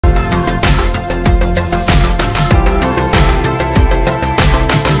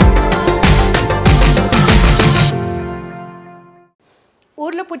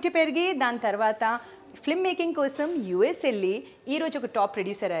యూకేలో పుట్టి పెరిగి దాని తర్వాత ఫిల్మ్ మేకింగ్ కోసం యూఎస్ వెళ్ళి ఈరోజు ఒక టాప్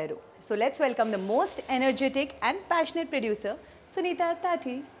ప్రొడ్యూసర్ అయ్యారు. So let's welcome the most energetic and passionate producer Sunitha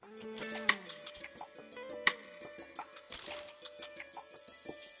Tati.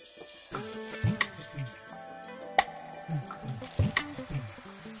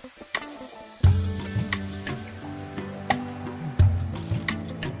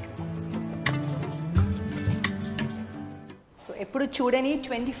 So, ఎప్పుడు చూడని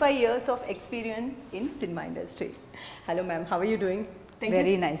 25 years of experience in cinema industry. Hello ma'am, how are you doing?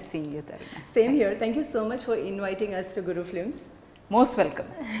 Very nice seeing you, Tarina. Same here. Thank you so much for inviting us to Guru Films. Most welcome.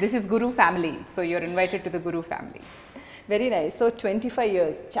 This is Guru family, so you're invited to the Guru family. Very nice. So 25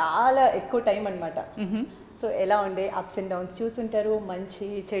 years, చాలా ఎక్కువ time అన్నమాట. So ఎలా ఉండే ups and downs చూసుంటారు, మంచి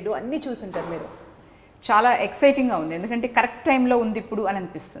చెడు అన్నీ చూసుంటారు మీరు. చాలా ఎక్సైటింగ్గా ఉంది, ఎందుకంటే కరెక్ట్ టైంలో ఉంది ఇప్పుడు అని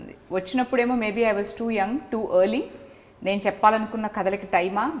అనిపిస్తుంది. వచ్చినప్పుడేమో maybe I was two young, too early. నేను చెప్పాలనుకున్న కథలకి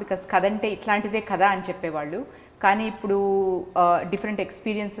టైమా, బికాస్ కథ అంటే ఇట్లాంటిదే కథ అని చెప్పేవాళ్ళు. కానీ ఇప్పుడు డిఫరెంట్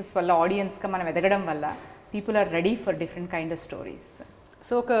ఎక్స్పీరియన్సెస్ వల్ల, ఆడియన్స్గా మనం ఎదగడం వల్ల people are ready for different kind of stories.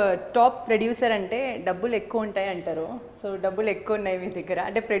 So ఒక టాప్ ప్రొడ్యూసర్ అంటే డబ్బులు ఎక్కువ ఉంటాయి అంటారు. సో డబ్బులు ఎక్కువ ఉన్నాయి మీ దగ్గర.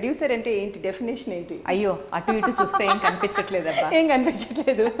 అంటే ప్రొడ్యూసర్ అంటే ఏంటి, డెఫినేషన్ ఏంటి? అయ్యో, అటు ఇటు చూస్తే ఏం కనిపించట్లేదబ్బా. ఏం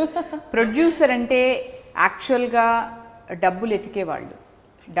కనిపించట్లేదు. ప్రొడ్యూసర్ అంటే యాక్చువల్గా డబ్బులు వెతికేవాళ్ళు.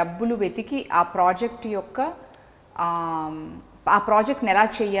 డబ్బులు వెతికి ఆ ప్రాజెక్ట్ యొక్క ఆ ప్రాజెక్ట్ని ఎలా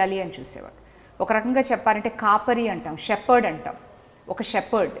చేయాలి అని చూసేవాడు. ఒక రకంగా చెప్పాలంటే కాపరి అంటాం, షెపర్డ్ అంటాం. ఒక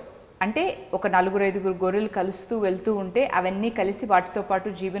షెపర్డ్ అంటే ఒక 4-5 గొర్రెలు కలుస్తూ వెళ్తూ ఉంటే అవన్నీ కలిసి వాటితో పాటు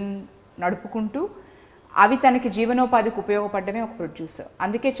జీవనం నడుపుకుంటూ అవి తనకి జీవనోపాధికి ఉపయోగపడమే ఒక ప్రొడ్యూసర్.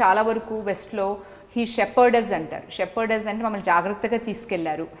 అందుకే చాలా వరకు వెస్ట్లో హీ షెపర్డర్స్ అంటారు. షెపర్డర్స్ అంటే మమ్మల్ని జాగ్రత్తగా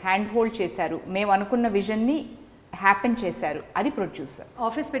తీసుకెళ్లారు, హ్యాండ్ హోల్డ్ చేశారు, మేము అనుకున్న విజన్ని హ్యాపెన్ చేశారు, అది ప్రొడ్యూసర్.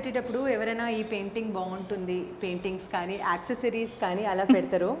 ఆఫీస్ పెట్టేటప్పుడు ఎవరైనా ఈ పెయింటింగ్ బాగుంటుంది, పెయింటింగ్స్ కానీ యాక్సెసరీస్ కానీ అలా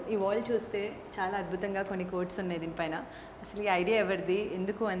పెడతారు. ఈ వాల్ చూస్తే చాలా అద్భుతంగా కొన్ని కోట్స్ ఉన్నాయి దీనిపైన. అసలు ఈ ఐడియా ఎవరిది,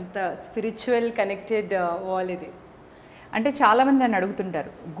 ఎందుకు అంత స్పిరిచువల్ కనెక్టెడ్ వాల్ ఇది? అంటే చాలామంది నన్ను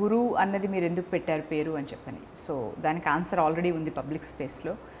అడుగుతుంటారు, గురు అన్నది మీరు ఎందుకు పెట్టారు పేరు అని చెప్పని. సో దానికి ఆన్సర్ ఆల్రెడీ ఉంది పబ్లిక్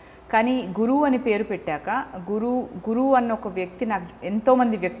స్పేస్లో. కానీ గురువు అని పేరు పెట్టాక గురువు అన్న ఒక వ్యక్తి, నాకు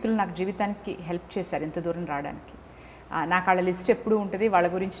ఎంతోమంది వ్యక్తులు నాకు జీవితానికి హెల్ప్ చేశారు ఇంత దూరం రావడానికి. నాకు వాళ్ళ లిస్ట్ ఎప్పుడూ ఉంటుంది, వాళ్ళ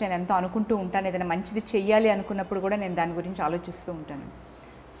గురించి నేను ఎంతో అనుకుంటూ ఉంటాను. ఏదైనా మంచిది చెయ్యాలి అనుకున్నప్పుడు కూడా నేను దాని గురించి ఆలోచిస్తూ ఉంటాను.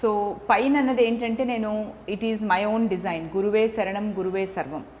 సో పైన అన్నది ఏంటంటే, నేను it is my own design, గురువే శరణం గురువే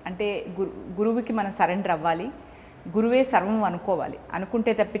సర్వం. అంటే గురువుకి మనం సరెండర్ అవ్వాలి, గురువే సర్వం అనుకోవాలి.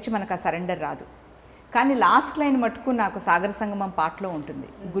 అనుకుంటే తప్పించి మనకు ఆ సరెండర్ రాదు. కానీ లాస్ట్ లైన్ మటుకు నాకు సాగర సంగమం పాటలో ఉంటుంది,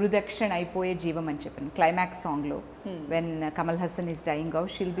 గురుదక్షిణ అయిపోయే జీవం అని చెప్పాను క్లైమాక్స్ సాంగ్లో. When Kamal Haasan is dyeing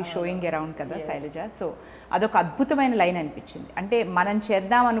out, she'll be sowing around కదా శైలజ. సో అదొక అద్భుతమైన లైన్ అనిపించింది. అంటే మనం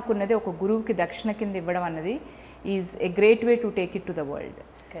చేద్దాం అనుకున్నది ఒక గురువుకి దక్షిణ కింద ఇవ్వడం అన్నది is a great way to take it to the world.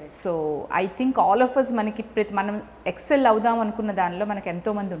 So I think all of us మనకి మనం ఎక్సెల్ అవుదాం అనుకున్న దానిలో మనకు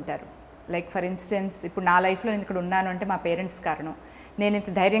ఎంతోమంది ఉంటారు. లైక్ ఫర్ ఇన్స్టెన్స్, ఇప్పుడు నా లైఫ్లో నేను ఇక్కడ ఉన్నాను అంటే మా పేరెంట్స్ కారణం, నేను ఇంత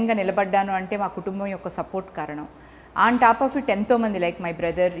ధైర్యంగా నిలబడ్డాను అంటే మా కుటుంబం యొక్క సపోర్ట్ కారణం. ఆన్ టాప్ ఆఫ్ ఇట్ ఎంతోమంది like my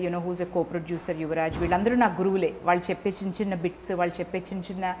brother, whose a co producer Yuvraj, వీళ్ళందరూ నాకు గురువులే. వాళ్ళు చెప్పే చిన్న చిన్న బిట్స్, వాళ్ళు చెప్పే చిన్న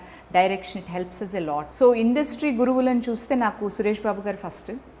చిన్న direction, it helps us a lot. So industry గురువులను చూస్తే నాకు సురేష్ బాబు గారు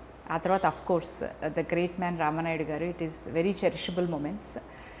ఫస్ట్, ఆ తర్వాత of course the great man Ramanaidu గారు. It is very cherishable moments.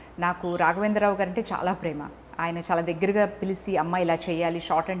 నాకు రాఘవేంద్రరావు గారు అంటే చాలా ప్రేమ. ఆయన చాలా దగ్గరగా పిలిచి, అమ్మ ఇలా చేయాలి,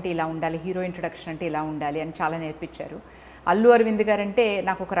 షార్ట్ అంటే ఇలా ఉండాలి, హీరో ఇంట్రడక్షన్ అంటే ఇలా ఉండాలి అని చాలా నేర్పించారు. అల్లు అరవింద్ గారు అంటే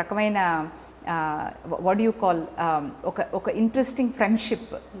నాకు ఒక రకమైన వాట్ యూ కాల్ ఒక ఇంట్రెస్టింగ్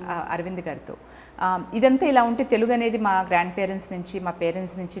ఫ్రెండ్షిప్ అరవింద్ గారితో. ఇదంతా ఇలా ఉంటే తెలుగు అనేది మా గ్రాండ్ పేరెంట్స్ నుంచి, మా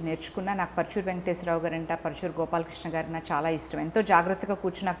పేరెంట్స్ నుంచి నేర్చుకున్నా. నాకు పరచూరు వెంకటేశ్వరరావు గారు అంట, పరచూరు గోపాలకృష్ణ గారు నాకు చాలా ఇష్టం. ఎంతో జాగ్రత్తగా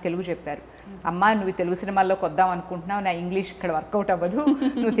కూర్చుని నాకు తెలుగు చెప్పారు. అమ్మ, నువ్వు తెలుగు సినిమాల్లోకి వద్దాం అనుకుంటున్నావు, నా ఇంగ్లీష్ ఇక్కడ వర్కౌట్ అవ్వదు,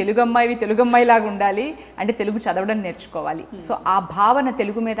 నువ్వు తెలుగు అమ్మాయిలాగా ఉండాలి అంటే తెలుగు చదవడం నేర్చుకోవాలి. సో ఆ భావన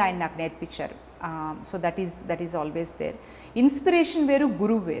తెలుగు మీద ఆయన నాకు నేర్పించారు. So that is always there. Inspiration వేరు,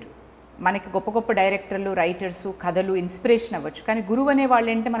 గురువు వేరు. మనకి గొప్ప గొప్ప డైరెక్టర్లు, రైటర్సు, కథలు ఇన్స్పిరేషన్ అవ్వచ్చు. కానీ గురువు అనే వాళ్ళు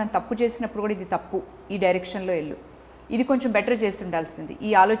ఏంటంటే, మనం తప్పు చేసినప్పుడు కూడా ఇది తప్పు, ఈ డైరెక్షన్లో వెళ్ళు, ఇది కొంచెం బెటర్ చేసి ఉండాల్సింది,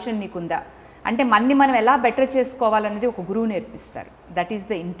 ఈ ఆలోచన నీకుందా అంటే మనం ఎలా బెటర్ చేసుకోవాలనేది ఒక గురువు నేర్పిస్తారు. That is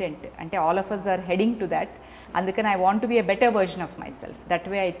the intent. అంటే all of us are heading to that. అందుకని I want to be a better version of my self. That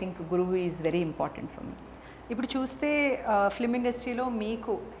way I think గురువు is very important for me. ఇప్పుడు చూస్తే film ఇండస్ట్రీలో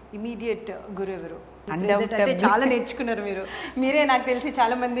మీకు immediate గురువు ఎవరు? చాలా నేర్చుకున్నారు మీరే. నాకు తెలిసి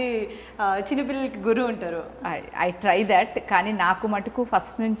చాలా మంది చిన్నపిల్లలకి గురువు ఉంటారు. I try that. కానీ నాకు మటుకు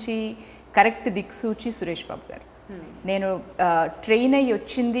ఫస్ట్ నుంచి కరెక్ట్ దిక్సూచి సురేష్ బాబు గారు. నేను ట్రైన్ అయ్యి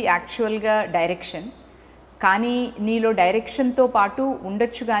వచ్చింది యాక్చువల్గా డైరెక్షన్. కానీ నీలో డైరెక్షన్తో పాటు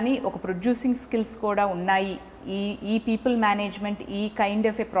ఉండొచ్చు కానీ ఒక ప్రొడ్యూసింగ్ స్కిల్స్ కూడా ఉన్నాయి ఈ పీపుల్ మేనేజ్మెంట్, ఈ kind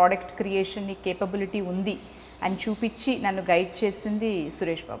of A product creation ఈ కేపబిలిటీ ఉంది అని చూపించి నన్ను గైడ్ చేసింది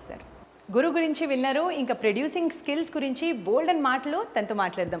సురేష్ బాబు గారు. గురు గురించి విన్నారు. ఇంకా ప్రొడ్యూసింగ్ స్కిల్స్ గురించి బోల్డ్ అండ్ మాటలు తనతో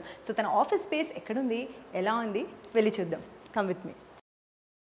మాట్లాడదాం. సో తన ఆఫీస్ స్పేస్ ఎక్కడుంది, ఎలా ఉంది, వెళ్ళి చూద్దాం. Come with me.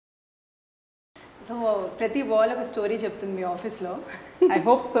 సో ప్రతి వాల్ ఒక స్టోరీ చెప్తుంది మీ ఆఫీస్లో. I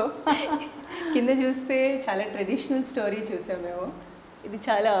hope so. కింద చూస్తే చాలా ట్రెడిషనల్ స్టోరీ చూసాం మేము. ఇది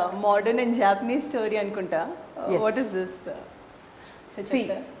చాలా మోడర్న్ అండ్ జాపనీస్ స్టోరీ అనుకుంటా. What is this?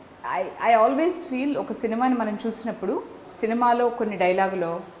 I always feel ఒక సినిమాని మనం చూసినప్పుడు సినిమాలో కొన్ని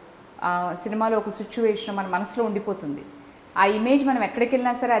డైలాగులో, సినిమాలో ఒక సిచ్యువేషన్ మన మనసులో ఉండిపోతుంది. ఆ ఇమేజ్ మనం ఎక్కడికి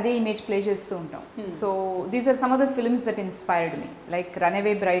వెళ్ళినా సరే అదే ఇమేజ్ ప్లే చేస్తూ ఉంటాం. So these are some of the films that inspired me. Like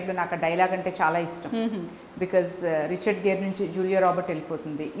run away బ్రైడ్లో నాకు ఆ డైలాగ్ అంటే చాలా ఇష్టం. బికాజ్ రిచర్డ్ గేర్ నుంచి జూలియా రాబర్ట్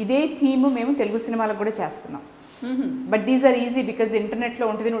వెళ్ళిపోతుంది. ఇదే థీమ్ మేము తెలుగు సినిమాలకు కూడా చేస్తున్నాం. But these are easy because ఇంటర్నెట్లో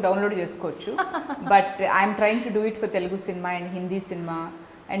ఉంటుంది, నువ్వు డౌన్లోడ్ చేసుకోవచ్చు. But I'm trying to do it for Telugu cinema and Hindi cinema.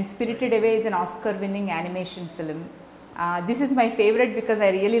 And spirited away is an Oscar winning animation film. This is my favorite because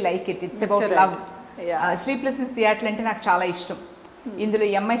I really like it. It's about love. Sleepless in Seattle అంటే నాకు చాలా ఇష్టం. ఇందులో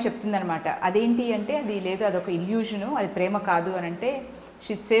ఈ అమ్మాయి చెప్తుందనమాట, అదేంటి అంటే అది లేదు, అదొక ఇల్యూజను, అది ప్రేమ కాదు అని అంటే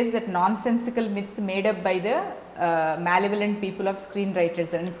she says that nonsensical myths made up by the malevolent people of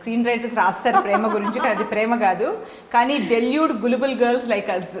screenwriters. And screenwriters రాస్తారు ప్రేమ గురించి, కానీ అది ప్రేమ కాదు, కానీ డెల్యూడ్ గులబుల్ గర్ల్స్ లైక్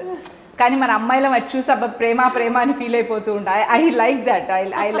అస్. కానీ మన అమ్మాయిలం అది చూసి అబ్బా ప్రేమ ప్రేమ అని ఫీల్ అయిపోతూ ఉంటాయి. I like that.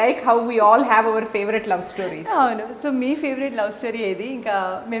 I like how we all have our favourite love stories. అవును. సో మీ ఫేవరెట్ లవ్ స్టోరీ ఏది? ఇంకా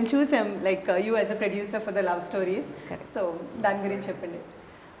మేము చూసాం like you as a producer for the love stories. So దాని గురించి చెప్పండి.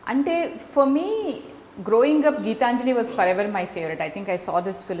 అంటే for me growing up Gitanjali was for ever my favourite. I think I saw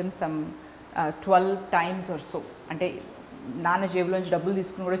this film some 12 times or so. అంటే నాన్న జేబులోంచి డబ్బులు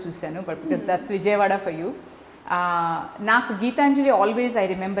తీసుకుని కూడా చూశాను. But because that's Vijayawada for you. నాకు Gitanjali always I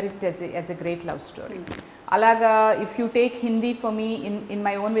remember it as a great love story. అలాగా if you take Hindi for me in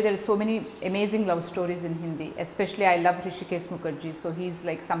my own way there is so many amazing love stories in Hindi. Especially I love Rishikesh Mukherjee. So he's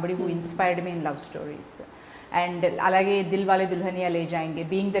like somebody who inspired me in love stories. And అలాగే దిల్ వాలే దుల్హనియా లే Jayenge,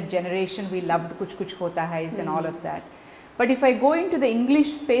 being that generation we loved Kuch Kuch హోతా high and all of that. But if I go into the English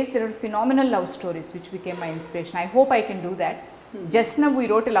space, there are phenomenal love stories which became my inspiration. I hope I can do that. Just now we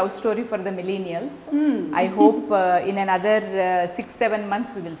wrote a love story for the millennials. I hope in another 6-7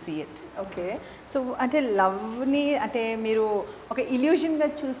 months we will see it. Okay. So అంటే లవ్ని అంటే మీరు ఒక ఇల్యూజన్గా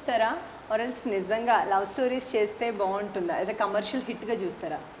చూస్తారా, or else నిజంగా love stories చేస్తే బాగుంటుందా, as a commercial హిట్గా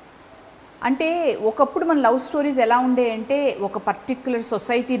చూస్తారా? అంటే ఒకప్పుడు మన లవ్ స్టోరీస్ ఎలా ఉండే అంటే ఒక పర్టిక్యులర్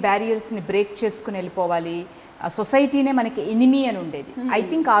సొసైటీ బ్యారియర్స్ని బ్రేక్ చేసుకుని వెళ్ళిపోవాలి, సొసైటీనే మనకి ఎనిమీ అని ఉండేది. ఐ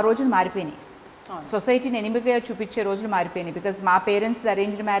థింక్ ఆ రోజులు మారిపోయినాయి. సొసైటీని ఎనిమిగా చూపించే రోజులు మారిపోయినాయి. బికాజ్ మా పేరెంట్స్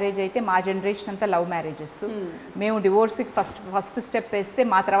అరేంజ్డ్ మ్యారేజ్ అయితే మా జనరేషన్ అంతా లవ్ మ్యారేజెస్. మేము డివోర్స్కి ఫస్ట్ స్టెప్ వేస్తే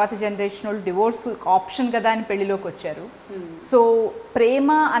మా తర్వాత జనరేషన్ వాళ్ళు డివోర్స్ ఆప్షన్ కదా అని పెళ్లిలోకి వచ్చారు. సో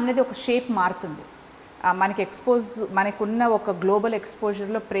ప్రేమ అన్నది ఒక షేప్ మారుతుంది. మనకున్న ఒక గ్లోబల్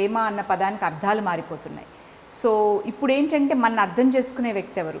ఎక్స్పోజర్లో ప్రేమ అన్న పదానికి అర్థాలు మారిపోతున్నాయి. సో ఇప్పుడు ఏంటంటే మన అర్థం చేసుకునే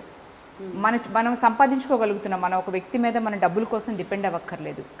వ్యక్తి ఎవరు, మనం సంపాదించుకోగలుగుతున్నాం. మనం ఒక వ్యక్తి మీద మన డబ్బుల కోసం డిపెండ్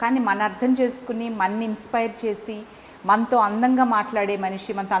అవ్వక్కర్లేదు. కానీ మన అర్థం చేసుకుని మనని ఇన్స్పైర్ చేసి మనతో అందంగా మాట్లాడే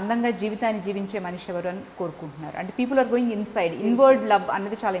మనిషి, మనతో అందంగా జీవితాన్ని జీవించే మనిషి ఎవరు అని కోరుకుంటున్నారు. అంటే people are going inside. Inward love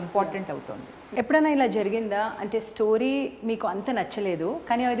అన్నది చాలా ఇంపార్టెంట్ అవుతుంది. ఎప్పుడైనా ఇలా జరిగిందా అంటే స్టోరీ మీకు అంత నచ్చలేదు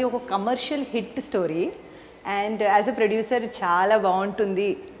కానీ అది ఒక commercial hit story and as a producer చాలా బాగుంటుంది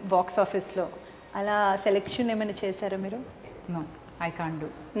బాక్స్ ఆఫీస్లో, అలా సెలెక్షన్ ఏమైనా చేశారా మీరు? No, I can't do.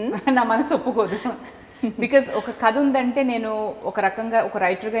 నా మనసు ఒప్పుకోదు. బికాజ్ ఒక కథ ఉందంటే నేను ఒక రకంగా ఒక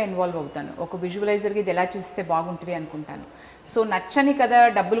రైటర్గా ఇన్వాల్వ్ అవుతాను. ఒక విజువలైజర్కి ఇది ఎలా చేస్తే బాగుంటుంది అనుకుంటాను. సో నచ్చని కథ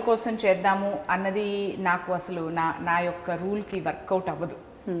డబ్బుల కోసం చేద్దాము అన్నది నాకు అసలు నా యొక్క రూల్కి వర్కౌట్ అవ్వదు.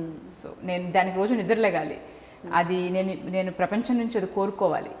 సో నేను దానికి రోజు నిద్రలేగాలి. అది నేను ప్రపంచం నుంచి అది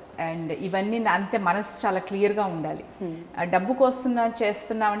కోరుకోవాలి. అండ్ ఇవన్నీ అంతే మనసు చాలా క్లియర్గా ఉండాలి. డబ్బు కోసం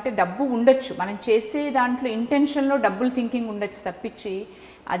చేస్తున్నామంటే డబ్బు ఉండొచ్చు, మనం చేసే దాంట్లో ఇంటెన్షన్లో డబ్బులు థింకింగ్ ఉండొచ్చు తప్పించి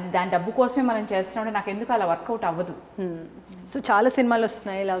అది దాని డబ్బు కోసమే మనం చేస్తున్నామంటే నాకు ఎందుకు అలా వర్కౌట్ అవ్వదు. సో చాలా సినిమాలు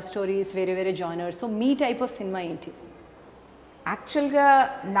వస్తున్నాయి లవ్ స్టోరీస్, వేరే వేరే genres. So me type of cinema ఏంటి? యాక్చువల్గా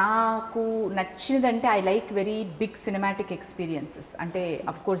నాకు నచ్చినదంటే I like very big cinematic experiences. అంటే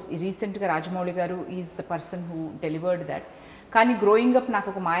అఫ్కోర్స్ రీసెంట్గా రాజమౌళి గారు is the person who delivered that. కానీ గ్రోయింగ్ అప్ నాకు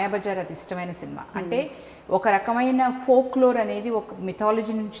ఒక మాయాబజార్ అది ఇష్టమైన సినిమా. అంటే ఒక రకమైన ఫోక్లోర్ అనేది ఒక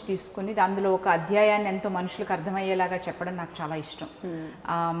మిథాలజీ నుంచి తీసుకుని అందులో ఒక అధ్యాయాన్ని ఎంతో మనుషులకు అర్థమయ్యేలాగా చెప్పడం నాకు చాలా ఇష్టం.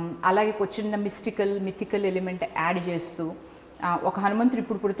 అలాగే ఒక చిన్న మిథికల్ ఎలిమెంట్ యాడ్ చేస్తూ ఒక హనుమంతుడు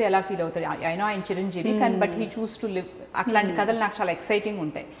ఇప్పుడు పుడితే ఎలా ఫీల్ అవుతాడు, అయినా ఆయన చిరంజీవి కానీ but he choose to live. అట్లాంటి కథలు నాకు చాలా ఎక్సైటింగ్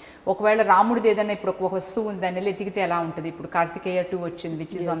ఉంటాయి. ఒకవేళ రాముడిది ఏదైనా ఇప్పుడు ఒక వస్తువు ఉంది దాన్ని ఎతికితే ఎలా ఉంటుంది, ఇప్పుడు కార్తికేయ 2 వచ్చింది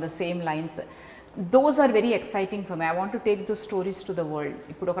which is on the same lines. those are very exciting for me. I want to take those stories to the world.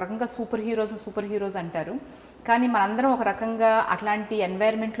 ఇప్పుడు ఒక రకంగా సూపర్ హీరోస్ అంటారు, కానీ మనందరం ఒక రకంగా అట్లాంటి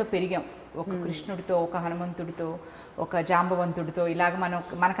ఎన్వైర్న్మెంట్లో పెరిగాం. ఒక కృష్ణుడితో, ఒక హనుమంతుడితో, ఒక జాంబవంతుడితో, ఇలాగ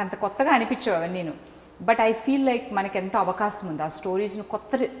మనకంత కొత్తగా అనిపించవు అవన్నీను. బట్ ఐ ఫీల్ లైక్ మనకి ఎంతో అవకాశం ఉంది ఆ స్టోరీస్ని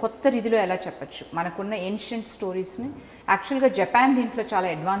కొత్త రీతిలో ఎలా చెప్పచ్చు. మనకున్న ఏన్షియంట్ స్టోరీస్ని యాక్చువల్గా జపాన్ దీంట్లో చాలా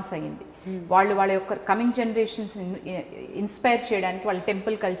అడ్వాన్స్ అయ్యింది. వాళ్ళ యొక్క కమింగ్ జనరేషన్స్ ఇన్స్పైర్ చేయడానికి వాళ్ళ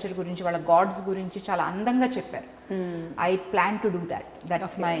టెంపుల్ కల్చర్ గురించి, వాళ్ళ గాడ్స్ గురించి చాలా అందంగా చెప్పారు. I plan to do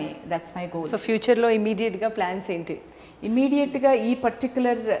that's my goal. So ఫ్యూచర్లో ఇమీడియట్గా ప్లాన్స్ ఏంటి? ఇమీడియట్గా ఈ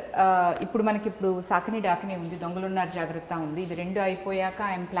పర్టికులర్ ఇప్పుడు సాకిని డాకిని ఉంది, దొంగలున్నారు జాగ్రత్త ఉంది. ఇవి రెండు అయిపోయాక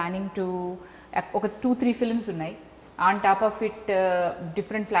ఐఎమ్ ప్లానింగ్ టు ఒక 2-3 ఫిల్మ్స్ ఉన్నాయి. On top of it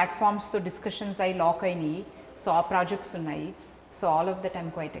different ప్లాట్ఫామ్స్తో discussions అయి లాక్ అయినాయి. సో ఆ ప్రాజెక్ట్స్ ఉన్నాయి. So all of that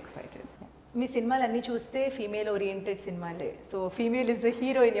I'm quite excited. మీ సినిమాలు అన్నీ చూస్తే ఫీమేల్ ఓరియంటెడ్ సినిమాలే. So female is the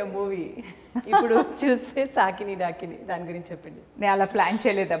hero in your movie. ఇప్పుడు చూస్తే సాకిని డాకిని, దాని గురించి చెప్పండి. నేను అలా ప్లాన్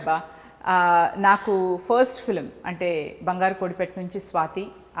చేయలేదబ్బా. నాకు ఫస్ట్ ఫిలిం అంటే బంగారు కోడిపేట నుంచి స్వాతి,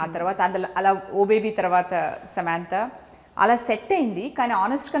 ఆ తర్వాత అలా ఓ బేబీ తర్వాత సమాంత అలా సెట్ అయింది. కానీ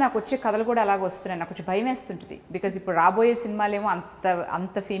ఆనెస్ట్గా నాకు వచ్చే కథలు కూడా అలాగ వస్తున్నాయి. నాకు కొంచెం భయం వేస్తుంటుంది. బికాజ్ ఇప్పుడు రాబోయే సినిమాలేమో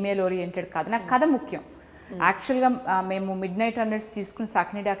అంత ఫీమేల్ ఓరియంటెడ్ కాదు. నాకు కథ ముఖ్యం. యాక్చువల్గా మేము మిడ్ నైట్ రన్నర్స్ తీసుకుని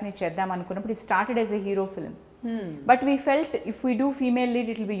సాకిని డాకిని చేద్దాం అనుకున్నప్పుడు it started as a hero film. But we felt if we do female lead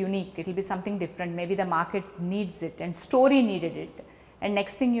it will be unique, it will be something different. Maybe the market needs it and story needed it and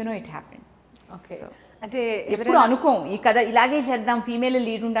next thing it happened. Okay, అంటే ఎప్పుడు అనుకోం ఈ కథ ఇలాగే చేద్దాం, female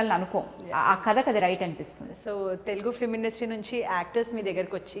lead ఉండాలని అనుకోం. ఆ కథకు అది రైట్ అనిపిస్తుంది. సో తెలుగు ఫిల్మ్ ఇండస్ట్రీ నుంచి యాక్టర్స్ మీ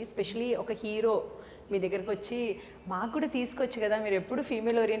దగ్గరకు వచ్చి, స్పెషలీ ఒక హీరో మీ దగ్గరకు వచ్చి మాకు కూడా తీసుకొచ్చి కదా మీరు ఎప్పుడు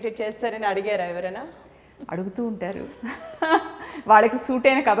ఫీమేల్ ఓరియంటెడ్ చేస్తారని అడిగారా ఎవరైనా? అడుగుతూ ఉంటారు. వాళ్ళకి సూట్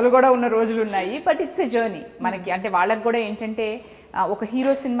అయిన కథలు కూడా ఉన్న రోజులు ఉన్నాయి. బట్ ఇట్స్ ఎ జర్నీ మనకి. అంటే వాళ్ళకి కూడా ఏంటంటే ఒక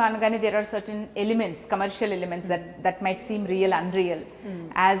హీరో సినిమా అనగానే there are certain elements, commercial elements that might seem real, unreal.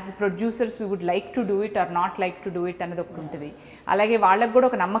 As producers we would like to do it or not like to do it అన్నది ఒకటి ఉంటుంది. అలాగే వాళ్ళకి కూడా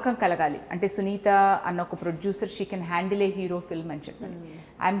ఒక నమ్మకం కలగాలి. అంటే సునీత అన్న ఒక producer, she can handle A hero film అని చెప్పి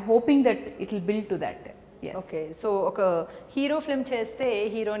I'm hoping that it will build to that. Okay, so ఒక హీరో ఫిల్మ్ చేస్తే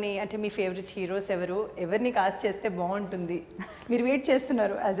హీరోని, అంటే మీ ఫేవరెట్ హీరోస్ ఎవరిని కాస్ట్ చేస్తే బాగుంటుంది మీరు వెయిట్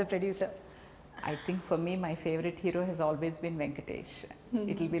చేస్తున్నారు as a producer? I think for me, my favorite hero has always been Venkatesh.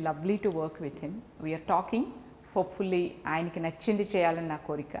 It will be lovely to work with him. We are talking. Hopefully, ఆయనకి నచ్చింది చేయాలని నా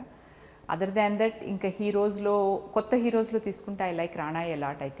కోరిక. అదర్ దాన్ దట్ ఇంకా కొత్త హీరోస్లో తీసుకుంటే I like Rana a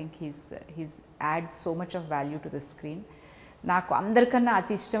lot. I think he's ads so much of value to the screen. నాకు అందరికన్నా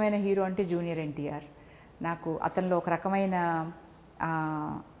అతి ఇష్టమైన హీరో అంటే జూనియర్ ఎన్టీఆర్. నాకు అతనిలో ఒక రకమైన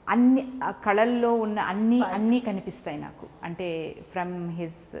అన్ని కళల్లో ఉన్న అన్నీ కనిపిస్తాయి నాకు. అంటే from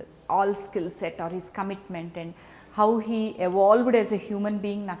his all skill set are his commitment and how he evolved as a human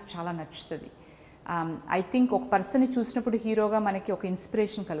being నాకు చాలా నచ్చుతుంది. ఐ థింక్ ఒక పర్సన్ని చూసినప్పుడు హీరోగా మనకి ఒక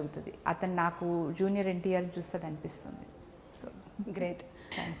ఇన్స్పిరేషన్ కలుగుతుంది. అతను నాకు జూనియర్ ఎన్టీఆర్ చూస్తుంది అనిపిస్తుంది. So great.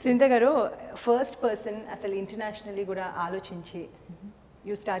 సునీత గారు, ఫస్ట్ పర్సన్ అసలు ఇంటర్నేషనల్లీ కూడా ఆలోచించి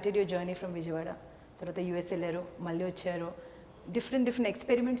you started your journey from Vijayawada, తర్వాత యూఎస్ వెళ్ళారు, మళ్ళీ వచ్చారు, డిఫరెంట్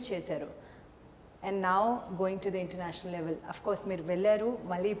ఎక్స్పెరిమెంట్స్ చేశారు, and now going to the international level. Of course మీరు వెళ్ళారు,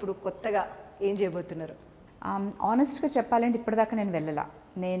 మళ్ళీ ఇప్పుడు కొత్తగా ఏం చేయబోతున్నారు? ఆనెస్ట్గా చెప్పాలంటే ఇప్పటిదాకా నేను వెళ్ళలా.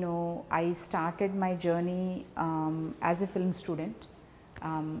 I started my journey as a film student.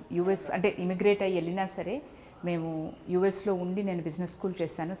 US అంటే ఇమిగ్రేట్ అయ్యి వెళ్ళినా సరే మేము యూఎస్లో ఉండి నేను బిజినెస్ స్కూల్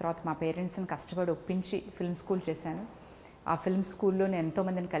చేశాను. తర్వాత మా పేరెంట్స్ని కష్టపడి ఒప్పించి ఫిల్మ్ స్కూల్ చేశాను. ఆ ఫిల్మ్ స్కూల్లో నేను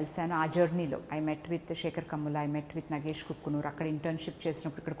ఎంతోమందిని కలిశాను. ఆ జర్నీలో I met with Shekhar Kammula, I met with Nagesh Kukkunoor. అక్కడ ఇంటర్న్షిప్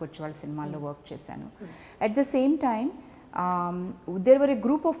చేసినప్పుడు ఇక్కడికి వచ్చి వాళ్ళ సినిమాల్లో వర్క్ చేశాను. At the same time there were A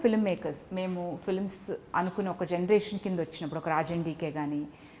group of film makers. మేము ఫిల్మ్స్ అనుకుని ఒక జనరేషన్ కింద వచ్చినప్పుడు, ఒక రాజన్ డీకే కానీ,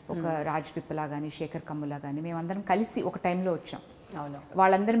 ఒక రాజ్ పిప్పలా కానీ, శేఖర్ కమ్ముల కానీ, మేమందరం కలిసి ఒక టైంలో వచ్చాం.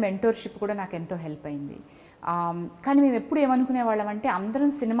 వాళ్ళందరి మెంటోర్షిప్ కూడా నాకు ఎంతో హెల్ప్ అయింది. కానీ మేము ఎప్పుడు ఏమనుకునే వాళ్ళం అంటే అందరం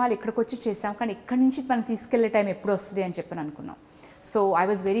సినిమాలు ఇక్కడికి వచ్చి చేసాం, కానీ ఇక్కడి నుంచి మనం తీసుకెళ్లే టైం ఎప్పుడు వస్తుంది అని చెప్పని అనుకున్నాం. So I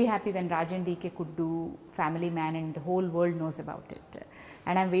was very happy when Rajan DK could do family man and the whole world knows about it.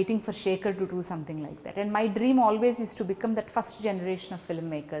 And I'm waiting for Shekhar to do something like that. And my dream always is to become that first generation of film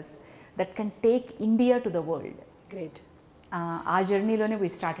makers that can take India to the world. Great. ఆ జర్నీలోనే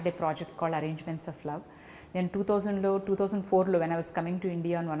we started a project called arrangements of love. నేను 2004లో when I was coming to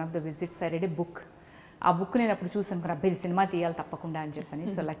India on one of the visits I read A book. ఆ book నేను అప్పుడు చూసాను, అబ్బాయి cinema తీయాలి తప్పకుండా అని చెప్పని.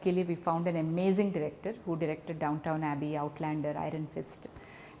 So luckily we found an amazing director who directed down town Abby, అవుట్లాండర్, iron fist.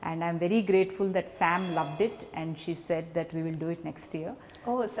 And I'm very grateful that Sam loved it and she said that we will do it next year.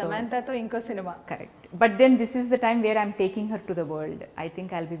 Oh, Samanthaతో ఇంకో cinema. Correct. But then this is the time where I'm taking her to the world. I think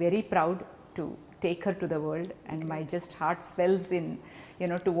I'll be very proud to take her to the world, and my just heart swells in, you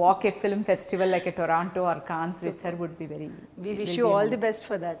know, to walk a film festival like a Toronto or Cannes with her would be very. We wish you all the best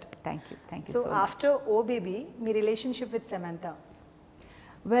for that. Thank you so So much. after Oh Baby, my relationship with Samantha.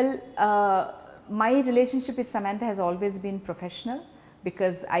 Well, my relationship with Samantha has always been professional,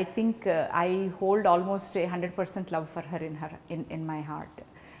 because I think I hold almost 100% love for her in my heart.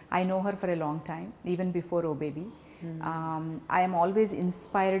 I know her for a long time, even before Oh Baby. I am always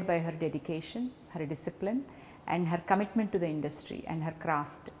inspired by her dedication, her discipline, and her commitment to the industry and her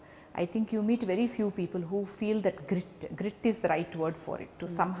craft. I think you meet very few people who feel that grit is the right word for it, to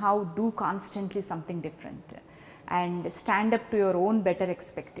somehow do constantly something different and stand up to your own better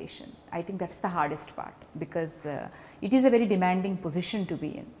expectation. I think that's the hardest part, because it is a very demanding position to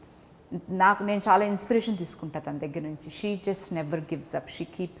be in. నేను చాలా inspiration తీసుకుంటా తన దగ్గర నుంచి. She just never gives up, she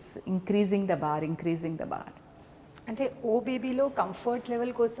keeps increasing the bar. అంటే ఓ బేబీలో comfort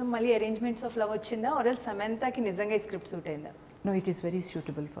level కోసం మళ్ళీ arrangements of love వచ్చిందా, ఆర్ ఎల్స్ సమంతకి నిజంగా ఈ స్క్రిప్ట్ సూట్ అయిందా? No, it is very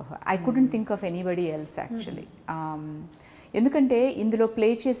suitable for her. I couldn't think of anybody else actually. ఎందుకంటే ఇందులో play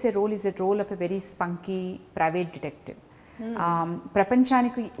చేసే role is a role of a very స్పంకీ private detective.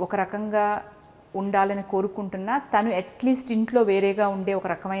 ప్రపంచానికి ఒక రకంగా ఉండాలని కోరుకుంటున్నా తను అట్లీస్ట్ ఇంట్లో వేరేగా ఉండే ఒక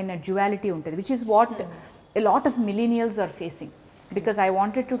రకమైన డ్యువాలిటీ ఉంటుంది, which is what a lot of millennials are facing. Because I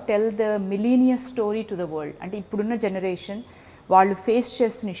wanted to tell the మిలీనియస్ story to the world. అంటే ఇప్పుడున్న జనరేషన్ వాళ్ళు ఫేస్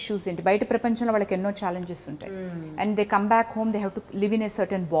చేస్తున్న ఇష్యూస్ ఏంటి, బయట ప్రపంచంలో వాళ్ళకి ఎన్నో ఛాలెంజెస్ ఉంటాయి, and they come back home, they have to live in a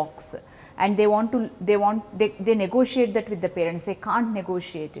certain box, and they negotiate that with the parents, they can't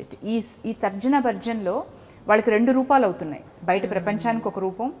negotiate it. ఈ తర్జన భర్జన్లో వాళ్ళకి రెండు రూపాలు అవుతున్నాయి. బయట ప్రపంచానికి ఒక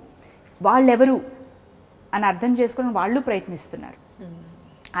రూపం, వాళ్ళెవరు అని అర్థం చేసుకోవడం వాళ్ళు ప్రయత్నిస్తున్నారు.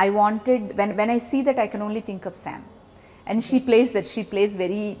 I wanted, when I see that, I can only think of Sam, and she plays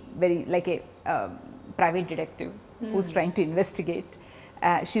very like a private detective who's trying to investigate.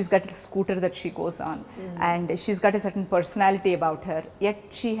 She's got a scooter that she goes on, and she's got a certain personality about her, yet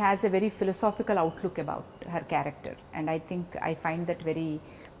she has a very philosophical outlook about her character, and I think I find that very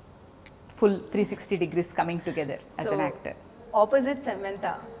full 360 degrees coming together as an actor. Opposite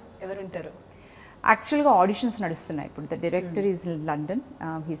Samantha ఎవరుంటారు? యాక్చువల్గా auditions నడుస్తున్నాయి ఇప్పుడు. The director is London,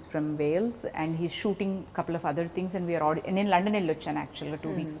 he's from Wales, and he's shooting couple of other things, and నేను London వెళ్ళి వచ్చాను యాక్చువల్గా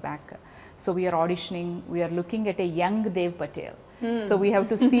 2 weeks back. So we are auditioning, we are looking at a young Dev Patel. So we have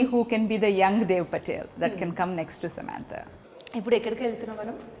to see who can be the young Dev Patel that can come next to Samantha. ఇప్పుడు ఎక్కడికి వెళ్తున్నాం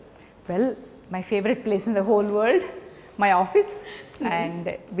మనం? Well, my favourite place in the whole world, my office, and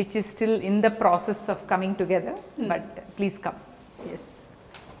which is still in the process of coming together, but please come. Yes.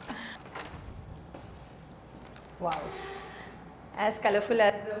 Wow. As colorful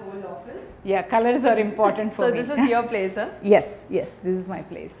as the whole office. Yeah, colors are important for me. So this is your place, huh? Yes, this is my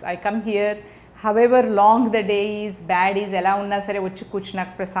place. I come here, however long the day is, bad is, ఎలా ఉన్నా సరే వచ్చి కూర్చుని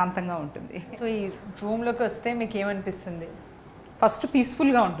నాకు ప్రశాంతంగా ఉంటుంది. So ఈ రూమ్లోకి వస్తే మీకు ఏమనిపిస్తుంది? ఫస్ట్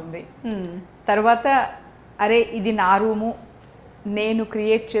పీస్ఫుల్గా ఉంటుంది, తర్వాత అరే ఇది నా రూము, నేను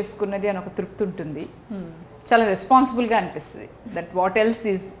క్రియేట్ చేసుకున్నది అని ఒక తృప్తి ఉంటుంది, చాలా రెస్పాన్సిబుల్గా అనిపిస్తుంది. దట్ వాట్ ఎల్స్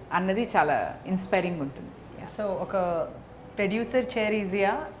ఈజ్ అన్నది చాలా ఇన్స్పైరింగ్ ఉంటుంది. సో ఒక ప్రొడ్యూసర్ చైర్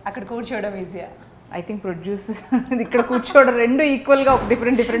ఈజీయా, అక్కడ కూర్చోవడం ఈజీయా? ఐ థింక్ ప్రొడ్యూసర్ ఇక్కడ కూర్చోవడం రెండు ఈక్వల్గా ఒక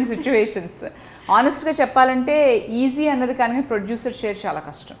డిఫరెంట్ సిచ్యువేషన్స్. ఆనెస్ట్గా చెప్పాలంటే ఈజీ అన్నది కానీ ప్రొడ్యూసర్ చైర్ చాలా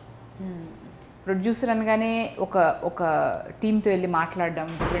కష్టం. ప్రొడ్యూసర్ అనగానే ఒక టీంతో వెళ్ళి మాట్లాడడం,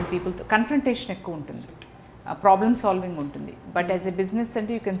 డిఫరెంట్ పీపుల్తో కన్ఫ్రంటేషన్ ఎక్కువ ఉంటుంది, ప్రాబ్లమ్ సాల్వింగ్ ఉంటుంది. బట్ యాజ్ ఎ బిజినెస్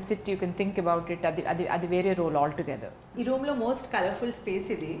అంటే you can SIT, you can think about it. అది వేరే రోల్ ఆల్ టుగెదర్. ఈ రూమ్లో మోస్ట్ కలర్ఫుల్ స్పేస్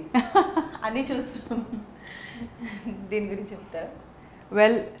ఇది, అన్నీ చూస్తున్నాం, దీని గురించి చెప్తారా?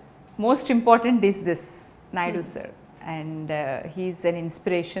 Well, most important is this Naidu sir, and he's an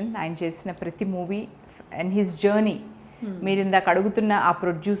inspiration. ఆయన చేసిన ప్రతి మూవీ అండ్ హిస్ జర్నీ, మీరు ఇందాక అడుగుతున్న ఆ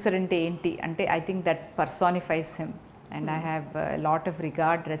ప్రొడ్యూసర్ అంటే ఏంటి అంటే, I think that పర్సానిఫైస్ him, and I have a lot of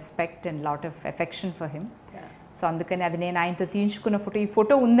regard, respect and lot of affection for him. So అందుకని అది నేను ఆయనతో తీయించుకున్న ఫోటో. ఈ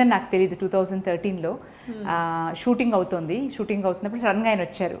ఫోటో ఉందని నాకు తెలియదు. 2013లో షూటింగ్ అవుతున్నప్పుడు సడన్గా ఆయన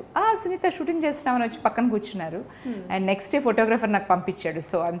వచ్చారు, సునీత షూటింగ్ చేస్తున్నామని వచ్చి పక్కన కూర్చున్నారు, అండ్ నెక్స్ట్ డే ఫోటోగ్రాఫర్ నాకు పంపించాడు.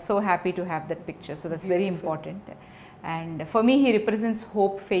 So I'm so happy to have that picture. So that's very important, and for me he represents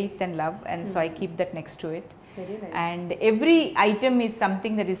hope, faith and love, and so I keep that next to it. Very nice. And every item is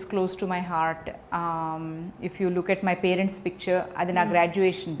something that is close to my heart. If you look at my parents' picture, adi na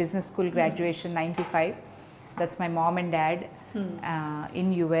graduation, business school graduation 95. That's my mom and dad in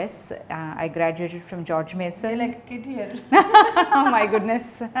US. I graduated from George Mason. You're like a kid here. Oh my goodness.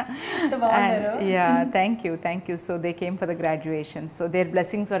 And, yeah, thank you. So they came for the graduation. So their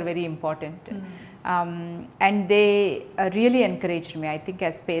blessings are very important. And they really encouraged me. I think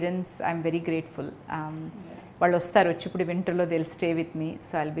as parents, I'm very grateful. వాళ్ళు వస్తారు వచ్చి ఇప్పుడు వింటర్లో they will stay with me.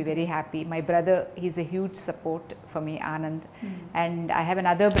 So I will be very happy. My brother he's a huge support for me, Anand. And I have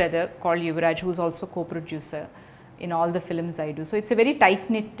another brother called Yuvraj who's also co-producer in all the films I do. So it's a very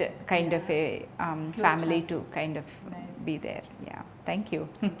tight-knit kind of a family to kind of be there. Yeah, thank you.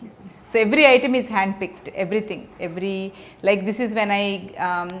 So every item is hand-picked, everything. Like this is when I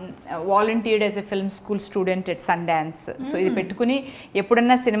volunteered as a film school student at Sundance. So ఇది పెట్టుకుని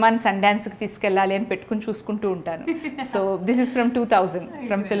ఎప్పుడన్నా సినిమాని Sundance కి తీసుకెళ్ళాలి అని పెట్టుకుని చూసుకుంటూ ఉంటాను. So this is from 2000,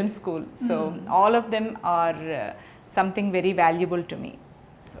 from film school. So all of them are something very valuable to me.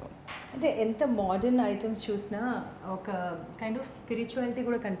 So అంటే ఎంత మోడర్న్ ఐటమ్స్ చూసినా ఒక కైండ్ ఆఫ్ స్పిరిచువాలిటీ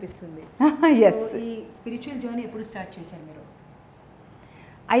కూడా కనిపిస్తుంది. ఎస్. ఈ స్పిరిచువల్ జర్నీ ఎప్పుడు స్టార్ట్ చేశారు మీరు?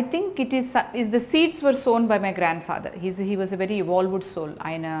 I think it is the seeds were sown by my grandfather. He was a very evolved soul.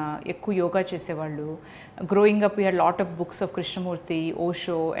 ఆయన ఎక్కువ యోగా చేసేవాళ్ళు. Growing up we had lot of books of Krishnamurti,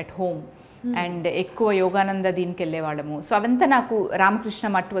 Osho at home. And ఎక్కువ యోగానంద దీనికి వెళ్ళేవాళ్ళము. So అవంతా నాకు Ramakrishna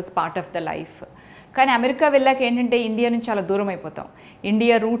Math was part of the life. కానీ America వెళ్ళాక ఏంటంటే ఇండియా నుంచి చాలా దూరం అయిపోతాం.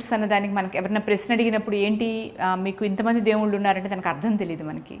 ఇండియా రూట్స్ అన్నదానికి మనకి ఎవరైనా ప్రశ్న అడిగినప్పుడు ఏంటి మీకు ఇంతమంది దేవుళ్ళు ఉన్నారంటే దానికి అర్థం తెలియదు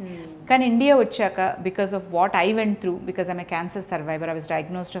మనకి. కానీ ఇండియా వచ్చాక because of what I went through, because I'm a cancer survivor, I was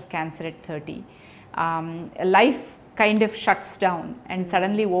diagnosed of cancer at 30, life kind of shuts down and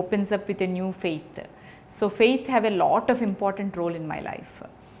suddenly opens up with a new faith. So faith have a lot of important role in my life.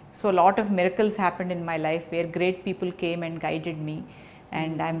 So a lot of miracles happened in my life where great people came and guided me,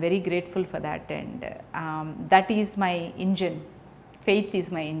 and I'm very grateful for that. And that is my engine. Faith is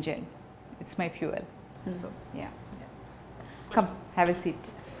my engine. It's my fuel. So yeah. Come, have a seat.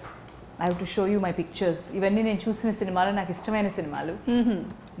 I have to show you my pictures. ఇవన్నీ నేను చూసిన సినిమాలు నాకు ఇష్టమైన సినిమాలు.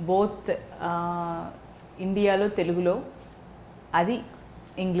 Both ఇండియాలో తెలుగులో, అది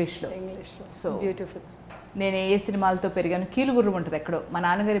ఇంగ్లీష్లో. So beautiful. నేను ఏ సినిమాలతో పెరిగాను. కీలుగుర్రం ఉంటుంది ఎక్కడో. మా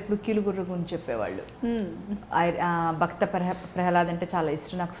నాన్నగారు ఎప్పుడు కీలుగుర్రం గురించి చెప్పేవాళ్ళు. భక్త ప్రహ్లాద్ అంటే చాలా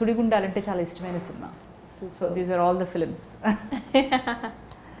ఇష్టం నాకు. సుడిగుండాలంటే చాలా ఇష్టమైన cinema. So these are all the films.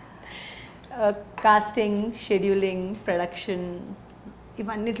 Casting, scheduling, production,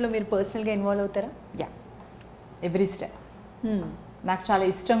 ఇవన్నిట్లో మీరు పర్సనల్గా ఇన్వాల్వ్ అవుతారా? Yeah, every step. నాకు చాలా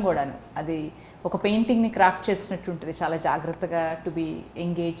ఇష్టం కూడాను. అది ఒక పెయింటింగ్ని క్రాఫ్ట్ చేసినట్టు ఉంటుంది. చాలా జాగ్రత్తగా to be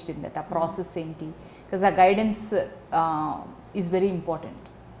engaged in that. ఆ ప్రాసెస్ ఏంటి, బికాజ్ ఆ గైడెన్స్ ఈజ్ వెరీ ఇంపార్టెంట్.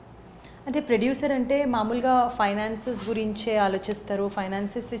 అంటే ప్రొడ్యూసర్ అంటే మామూలుగా ఫైనాన్సెస్ గురించే ఆలోచిస్తారు,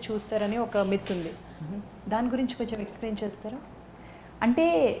 ఫైనాన్సెస్ చూస్తారని ఒక మిత్ ఉంది. దాని గురించి కొంచెం ఎక్స్ప్లెయిన్ చేస్తారా? అంటే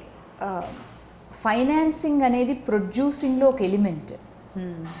ఫైనాన్సింగ్ అనేది ప్రొడ్యూసింగ్లో ఒక ఎలిమెంట్.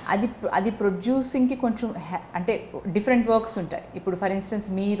 అది ప్రొడ్యూసింగ్కి కొంచెం అంటే డిఫరెంట్ వర్క్స్ ఉంటాయి. ఇప్పుడు ఫర్ ఇన్స్టెన్స్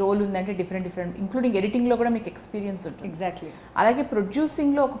మీ రోల్ ఉందంటే డిఫరెంట్ ఇంక్లూడింగ్ ఎడిటింగ్లో కూడా మీకు ఎక్స్పీరియన్స్ ఉంటుంది. ఎగ్జాక్ట్లీ. అలాగే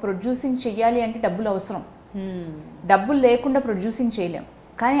ప్రొడ్యూసింగ్లో ఒక ప్రొడ్యూసింగ్ చేయాలి అంటే డబ్బులు అవసరం. డబ్బులు లేకుండా ప్రొడ్యూసింగ్ చేయలేం.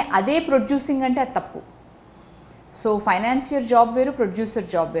 కానీ అదే ప్రొడ్యూసింగ్ అంటే అది తప్పు. సో ఫైనాన్షియర్ జాబ్ వేరు, ప్రొడ్యూసర్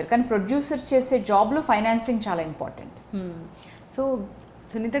జాబ్ వేరు. కానీ ప్రొడ్యూసర్ చేసే జాబ్లో ఫైనాన్సింగ్ చాలా ఇంపార్టెంట్. సో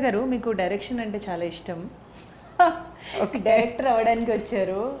సునీత గారు, మీకు డైరెక్షన్ అంటే చాలా ఇష్టం. డైరెక్టర్ అవ్వడానికి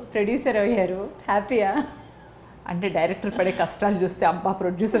వచ్చారు, ప్రొడ్యూసర్ అయ్యారు, హ్యాపీయా? అంటే డైరెక్టర్ పడే కష్టాలు చూస్తే అబ్బా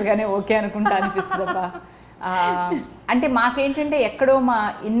ప్రొడ్యూసర్గానే ఓకే అనుకుంటా అనిపిస్తుంది అబ్బా. అంటే మాకేంటంటే ఎక్కడో మా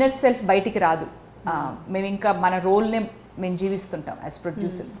ఇన్నర్ సెల్ఫ్ బయటికి రాదు. మేము ఇంకా మన రోల్నే మేము జీవిస్తుంటాం యాజ్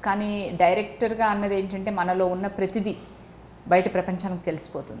ప్రొడ్యూసర్స్. కానీ డైరెక్టర్గా అన్నది ఏంటంటే మనలో ఉన్న ప్రతిదీ బయట ప్రపంచానికి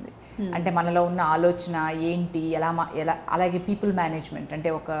తెలిసిపోతుంది. అంటే మనలో ఉన్న ఆలోచన ఏంటి, ఎలా అలాగే పీపుల్ మేనేజ్మెంట్. అంటే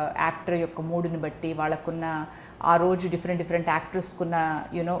ఒక యాక్టర్ యొక్క మూడ్ని బట్టి, వాళ్ళకున్న ఆ రోజు డిఫరెంట్ యాక్టర్స్కున్న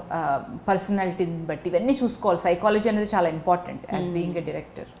యూనో పర్సనాలిటీని బట్టి ఇవన్నీ చూసుకోవాలి. సైకాలజీ అనేది చాలా important as being a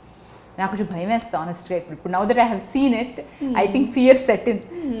director. నాకు కొంచెం భయం వేస్తా ఆనెస్ట్గా. ఇప్పుడు now that I have seen it, I think fear set in.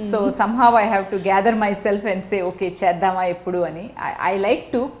 So somehow I have to gather my self and say okay చేద్దామా ఎప్పుడు అని. ఐ లైక్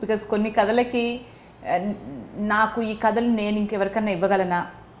టు, బికాస్ కొన్ని కథలకి నాకు ఈ కథలు నేను ఇంకెవరికన్నా ఇవ్వగలనా,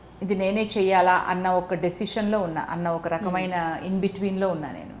 ఇది నేనే చేయాలా అన్న ఒక డెసిషన్లో ఉన్నా, అన్న ఒక రకమైన ఇన్ బిట్వీన్లో ఉన్నా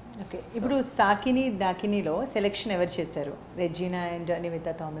నేను. ఓకే. ఇప్పుడు సాకిని డాకినీలో సెలెక్షన్ ఎవరు చేశారు? Regina and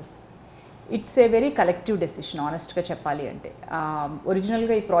Nivetha Thomas. It's a very collective decision ఆనెస్ట్గా చెప్పాలి అంటే.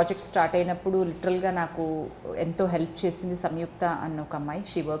 ఒరిజినల్గా ఈ ప్రాజెక్ట్ స్టార్ట్ అయినప్పుడు లిటరల్గా నాకు ఎంతో హెల్ప్ చేసింది సంయుక్త అన్న ఒక అమ్మాయి.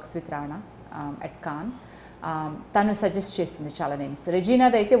 She works with Rana at కాన్. తను సజెస్ట్ చేసింది చాలా నేమ్స్.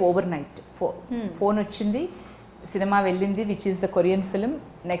 రెజీనాది అయితే ఓవర్ నైట్ ఫోన్ వచ్చింది, సినిమా వెళ్ళింది, which is the Korean film.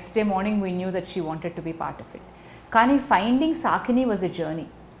 Next day morning we knew that she wanted to be part of it. కానీ finding Saakini was a journey.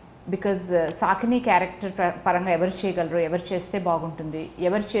 Because Saakini character పరంగా ఎవరు చేయగలరు, ఎవరు చేస్తే బాగుంటుంది,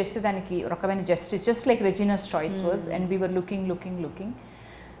 ఎవరు చేస్తే దానికి రకమైన justice, just like రెజీనాస్ choice was. And we were looking.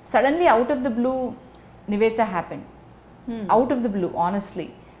 Suddenly out of the blue Nivetha happened. Out of the blue, honestly.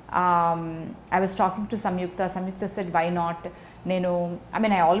 I was talking to Samyukta. Samyukta said, why not? I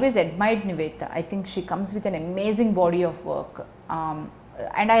mean, I always admired Nivetha. I think she comes with an amazing body of work.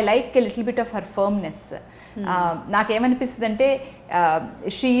 And I like a little bit of her firmness. నాకేమనిపిస్తుంది అంటే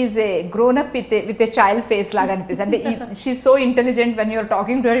she is a grown up with a child face లాగా అనిపిస్తుంది. అంటే she so intelligent when you're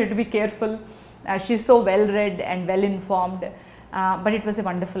talking to her, you to be careful. She so well read and well informed. But it was a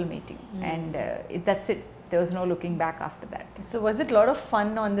wonderful meeting, and that's it. There was no looking back after that. So was it a lot of fun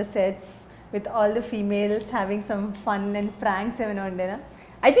on the sets with all the females having some fun and pranks ఏమైనా ఉండేనా?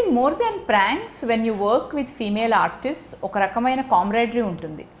 I think more than pranks, when you work with female artists, ఒక రకమైన camaraderie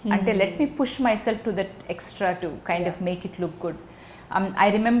ఉంటుంది. అంటే let me push myself to that extra to kind of make it look good. I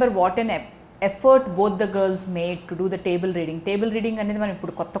remember what an effort both the girls made to do the table reading. Table reading అనేది మనం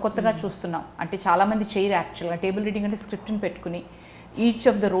ఇప్పుడు కొత్తగా చూస్తున్నాం. అంటే చాలామంది చేయరు యాక్చువల్గా. టేబుల్ రీడింగ్ అంటే స్క్రిప్ట్ని పెట్టుకుని ఈచ్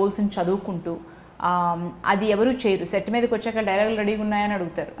ఆఫ్ ద రోల్స్ని చదువుకుంటూ అది ఎవరు చేయరు. సెట్ మీదకి వచ్చాక డైలాగులు రెడీగా ఉన్నాయని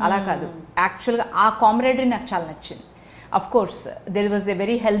అడుగుతారు. అలా కాదు, యాక్చువల్గా ఆ కాంబరేడరీ నాకు చాలా నచ్చింది. Of course there was a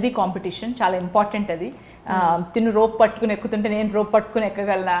very healthy competition, చాలా ఇంపార్టెంట్ అది. తిను రోప్ పట్టుకుని ఎక్కుతుంటే నేను రోప్ పట్టుకుని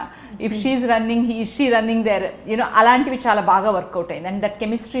ఎక్కగలనా, if she running she running there, you know అలాంటివి చాలా బాగా వర్కౌట్ అయింది. And that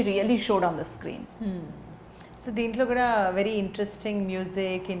chemistry really showed on the screen. So దీంట్లో కూడా very interesting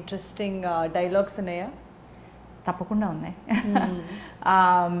music, interesting dialogues ఉన్నాయా? తప్పకుండా ఉన్నాయి.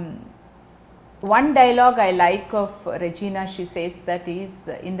 One dialogue I like of Regina, she says that is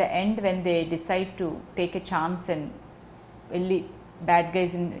in the end when they decide to take a chance and వెళ్ళి bad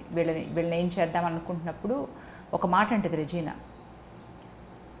guys వీళ్ళని ఏం చేద్దాం అనుకుంటున్నప్పుడు ఒక మాట అంటుంది రెజీనా,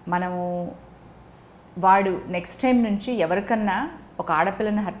 మనము వాడు నెక్స్ట్ టైం నుంచి ఎవరికన్నా ఒక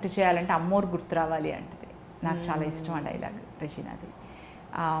ఆడపిల్లని హర్ట్ చేయాలంటే అమ్మోరు గుర్తు రావాలి అంటది. నాకు చాలా ఇష్టం ఆ డైలాగ్ రెజీనాది.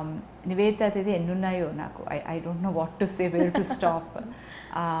 నివేదితది ఎన్నున్నాయో నాకు, I don't know what to say, wear to stop.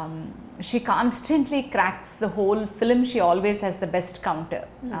 She constantly cracks the whole film. She always has the best counter.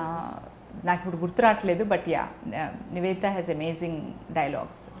 నాకు ఇప్పుడు గుర్తు రావట్లేదు, but yeah, Nivedita has amazing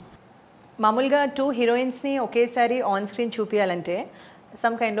dialogues. మామూలుగా 2 హీరోయిన్స్ని ఒకేసారి ఆన్ స్క్రీన్ చూపించాలంటే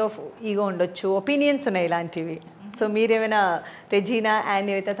సమ్ కైండ్ ఆఫ్ ఈగో ఉండొచ్చు, opinions ఉన్నాయి ఇలాంటివి. సో మీరేమైనా రెజీనా అండ్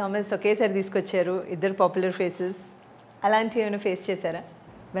నివేదిత థామస్ ఒకేసారి తీసుకొచ్చారు, ఇద్దరు పాపులర్ ఫేసెస్, అలాంటివి ఏమైనా ఫేస్ చేశారా?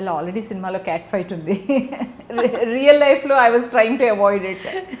 వెల్, ఆల్రెడీ సినిమాలో క్యాట్ ఫైట్ ఉంది. రియల్ లైఫ్లో I was trying to avoid it.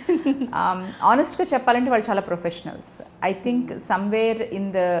 ఆనెస్ట్గా చెప్పాలంటే వాళ్ళు చాలా professionals. I think somewhere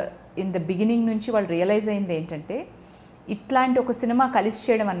in the beginning నుంచి వాళ్ళు రియలైజ్ అయింది ఏంటంటే ఇట్లాంటి ఒక సినిమా కలిసి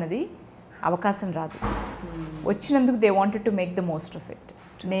చేయడం అన్నది అవకాశం రాదు. వచ్చినందుకు they wanted to make the most of it.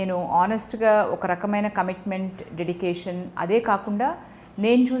 నేను ఆనెస్ట్గా ఒక రకమైన కమిట్మెంట్, డెడికేషన్, అదే కాకుండా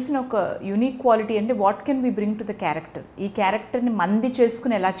నేను చూసిన ఒక యూనిక్ క్వాలిటీ అంటే what can we bring to the character. ఈ క్యారెక్టర్ని మంది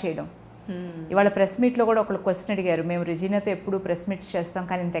చేసుకుని ఎలా చేయడం. ఇవాళ ప్రెస్ మీట్లో కూడా ఒకళ్ళు క్వశ్చన్ అడిగారు, మేము రెజీనాతో ఎప్పుడు ప్రెస్ మీట్స్ చేస్తాం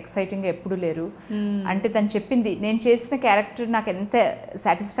కానీ ఇంత ఎక్సైటింగ్గా ఎప్పుడు లేరు అంటే, తను చెప్పింది నేను చేసిన క్యారెక్టర్ నాకు ఎంత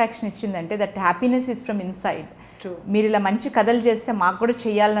సాటిస్ఫాక్షన్ ఇచ్చిందంటే that happiness is from inside. మీరు ఇలా మంచి కథలు చేస్తే మాకు కూడా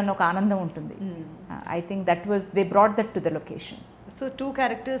చేయాలన్న ఒక ఆనందం ఉంటుంది. I think that was they brought that to the location. So 2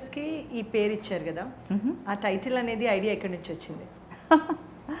 క్యారెక్టర్స్కి ఈ పేరు ఇచ్చారు కదా, ఆ టైటిల్ అనేది ఐడియా ఎక్కడి నుంచి వచ్చింది?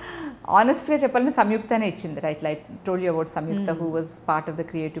 ఆనెస్ట్గా చెప్పాలంటే సంయుక్తనే ఇచ్చింది. Right, like told you about Samyukta who was part of the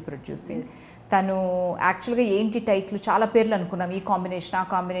creative producing. తను యాక్చువల్గా ఏంటి టైటిల్ చాలా పేర్లు అనుకున్నాం, ఈ కాంబినేషన్ ఆ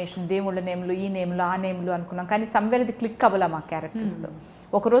కాంబినేషన్, దేవుళ్ళ నేమ్లు, ఈ నేమ్లు ఆ నేమ్లు అనుకున్నాం, కానీ సమ్వేర్ అది క్లిక్ అవ్వాల మా క్యారెక్టర్స్తో.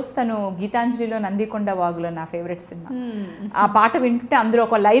 ఒకరోజు తను గీతాంజలిలో నందికొండ వాగులో, నా ఫేవరెట్ సినిమా, ఆ పాట వింటుంటే అందులో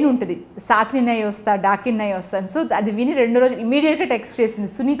ఒక లైన్ ఉంటుంది, సాకిని అయి వస్తా డాకిని అయి వస్తాను. సో అది విని 2 రోజులు ఇమీడియట్గా టెక్స్ట్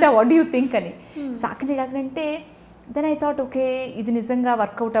చేసింది, Sunitha what do you think అని. సాకిని డాకిని అంటే దెన్ ఐ థాట్ ఓకే, ఇది నిజంగా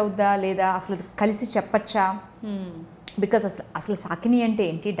వర్కౌట్ అవుద్దా లేదా, అసలు కలిసి చెప్పచ్చా, బికాస్ అసలు సాకిని అంటే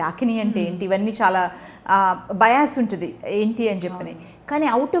ఏంటి, డాకిని అంటే ఏంటి, ఇవన్నీ చాలా బయాస్ ఉంటుంది ఏంటి అని చెప్పని. కానీ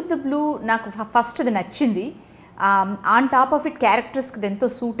అవుట్ ఆఫ్ ద బ్లూ నాకు ఫస్ట్ అది నచ్చింది. ఆన్ టాప్ ఆఫ్ ఇట్ క్యారెక్టర్స్కి ఎంతో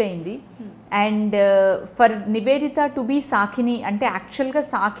సూట్ అయింది. And for Nivedita to be Saakini అంటే యాక్చువల్గా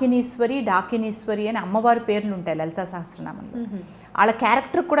సాకినీశ్వరి, డాకినీశ్వరి అని అమ్మవారి పేర్లు ఉంటాయి లలితా సహస్రనామంలో. వాళ్ళ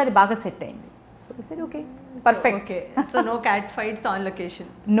క్యారెక్టర్ కూడా అది బాగా సెట్ అయింది. So I said okay, perfect. Okay. So no cat fights on location.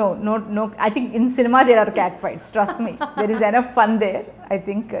 No. I think in cinema there are cat fights. Trust me, there is enough fun there. I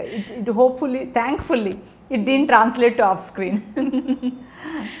think it hopefully, thankfully, it didn't translate to off screen.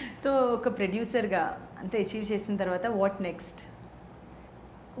 So oka producer ga ante achieve chesin tarvata what next?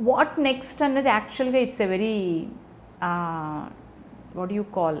 What next annadi actually it's a very what do you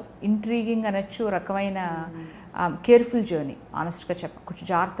call intriguing అనొచ్చు, రకమైన careful journey. ఆనెస్ట్గా కొంచెం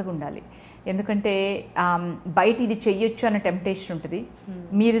జాగ్రత్తగా ఉండాలి. ఎందుకంటే బయట ఇది చెయ్యొచ్చు అన్న టెంప్టేషన్ ఉంటుంది.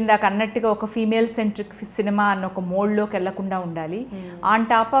 మీరు ఇందాక అన్నట్టుగా ఒక ఫీమేల్ సెంట్రిక్ సినిమా అన్న ఒక మోడ్లోకి వెళ్లకుండా ఉండాలి. ఆన్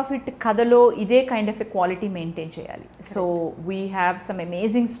టాప్ ఆఫ్ ఇట్ కథలో ఇదే kind of a quality maintain చేయాలి. So we have some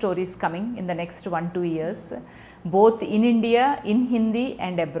amazing stories coming in the next 1-2 years, both in India, in Hindi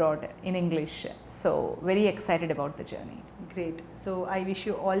and abroad in English. So very excited about the journey. Great. So I wish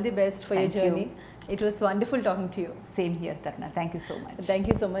you all the best for Thank your you. journey. It was wonderful talking to you. Same here తర్నా, thank you so much. Thank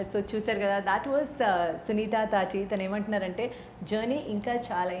you so much. So చూసారు కదా, that was Sunitha తాటి. తను ఏమంటున్నారంటే journey ఇంకా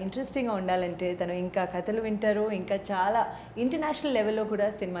చాలా ఇంట్రెస్టింగ్గా ఉండాలంటే తను ఇంకా కథలు వింటారు, ఇంకా చాలా ఇంటర్నేషనల్ లెవెల్లో కూడా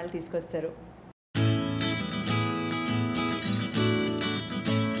సినిమాలు తీసుకొస్తారు.